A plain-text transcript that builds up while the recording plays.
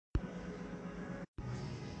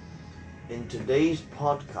In today's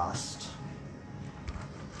podcast,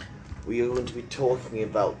 we are going to be talking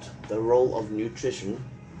about the role of nutrition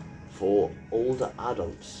for older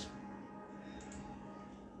adults.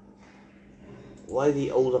 Why the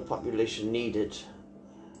older population need it,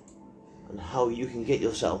 and how you can get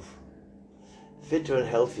yourself fitter and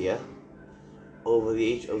healthier over the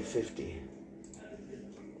age of 50.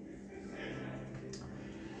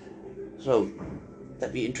 So,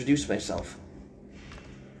 let me introduce myself.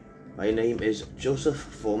 My name is Joseph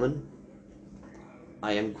Foreman.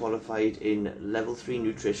 I am qualified in Level 3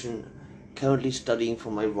 Nutrition, currently studying for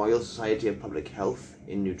my Royal Society of Public Health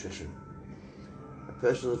in Nutrition. A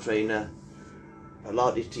personal trainer, a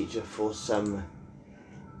Pilates teacher for some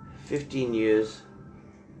 15 years,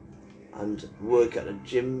 and work at a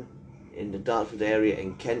gym in the Dartford area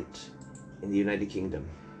in Kent in the United Kingdom.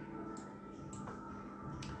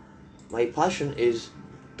 My passion is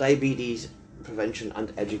diabetes prevention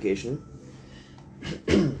and education,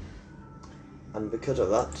 and because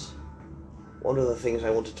of that, one of the things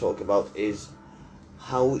I want to talk about is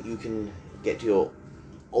how you can get your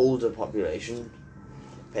older population,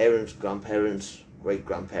 parents, grandparents,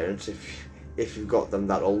 great-grandparents, if you've got them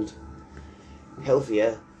that old,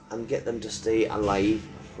 healthier, and get them to stay alive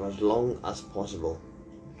for as long as possible.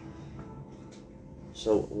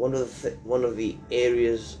 So one of the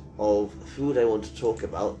areas of food I want to talk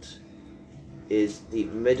about is the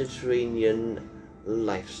Mediterranean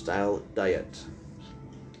lifestyle diet.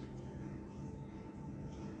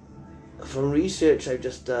 From research I've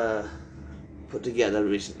just put together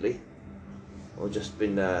recently, or just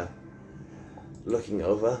been looking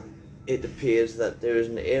over, it appears that there is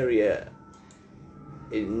an area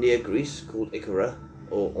near Greece called Ikaria,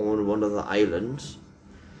 or on one of the islands,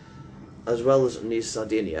 as well as near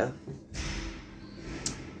Sardinia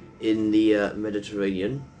in the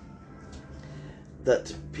Mediterranean,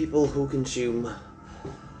 that people who consume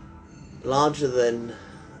larger than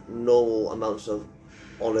normal amounts of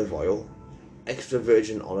olive oil, extra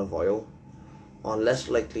virgin olive oil, are less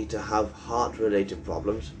likely to have heart-related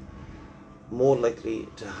problems, more likely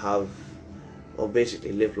to have, or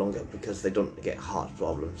basically live longer because they don't get heart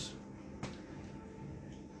problems.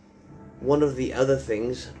 One of the other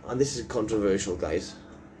things, and this is controversial, guys,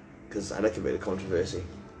 because I like a bit of controversy,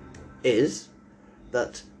 is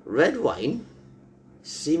that red wine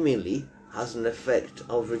seemingly has an effect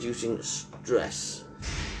of reducing stress,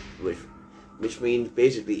 which means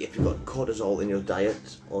basically if you've got cortisol in your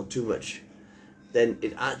diet or too much, then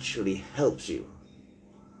it actually helps you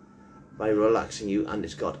by relaxing you, and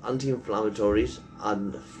it's got anti-inflammatories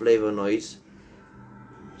and flavonoids.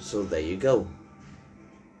 So there you go.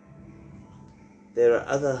 There are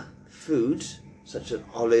other foods such as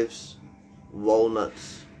olives,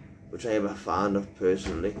 walnuts, which I am a fan of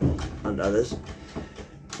personally, and others,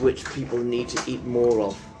 which people need to eat more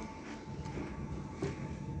of.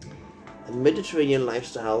 The Mediterranean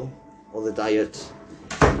lifestyle, or the diet,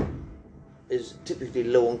 is typically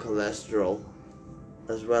low on cholesterol,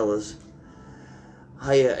 as well as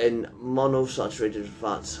higher in monosaturated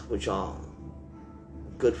fats, which are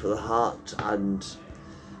good for the heart and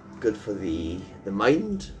good for the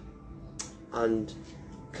mind, and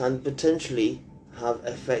can potentially have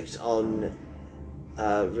effects on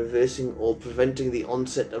reversing or preventing the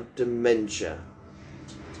onset of dementia,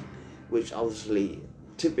 which obviously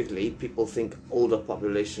typically people think older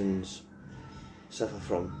populations suffer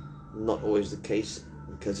from. Not always the case,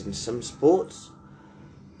 because in some sports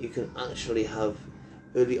you can actually have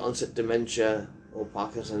early onset dementia or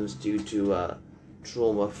Parkinson's due to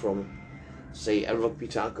trauma from, say, a rugby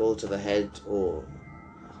tackle to the head, or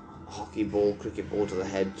a hockey ball, cricket ball to the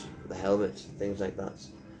head, the helmet, things like that.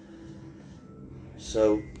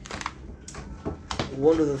 So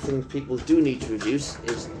one of the things people do need to reduce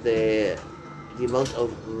is the amount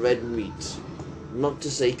of red meat. Not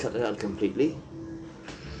to say cut it out completely,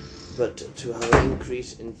 but to have an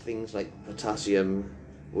increase in things like potassium,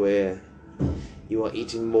 where you are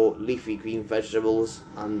eating more leafy green vegetables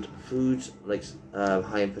and foods like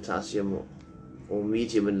high in potassium or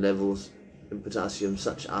medium in levels in potassium,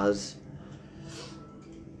 such as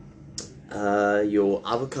your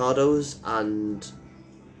avocados and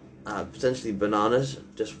potentially bananas.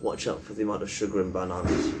 Just watch out for the amount of sugar in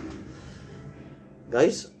bananas.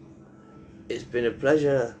 Guys, it's been a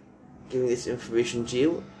pleasure giving this information to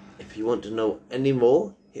you. If you want to know any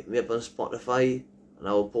more, hit me up on Spotify, and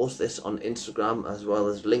I will post this on Instagram as well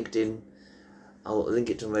as LinkedIn. I will link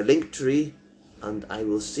it to my link tree, and I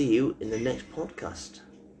will see you in the next podcast.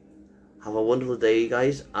 Have a wonderful day,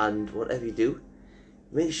 guys, and whatever you do,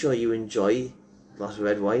 make sure you enjoy a glass of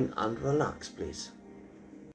red wine and relax, please.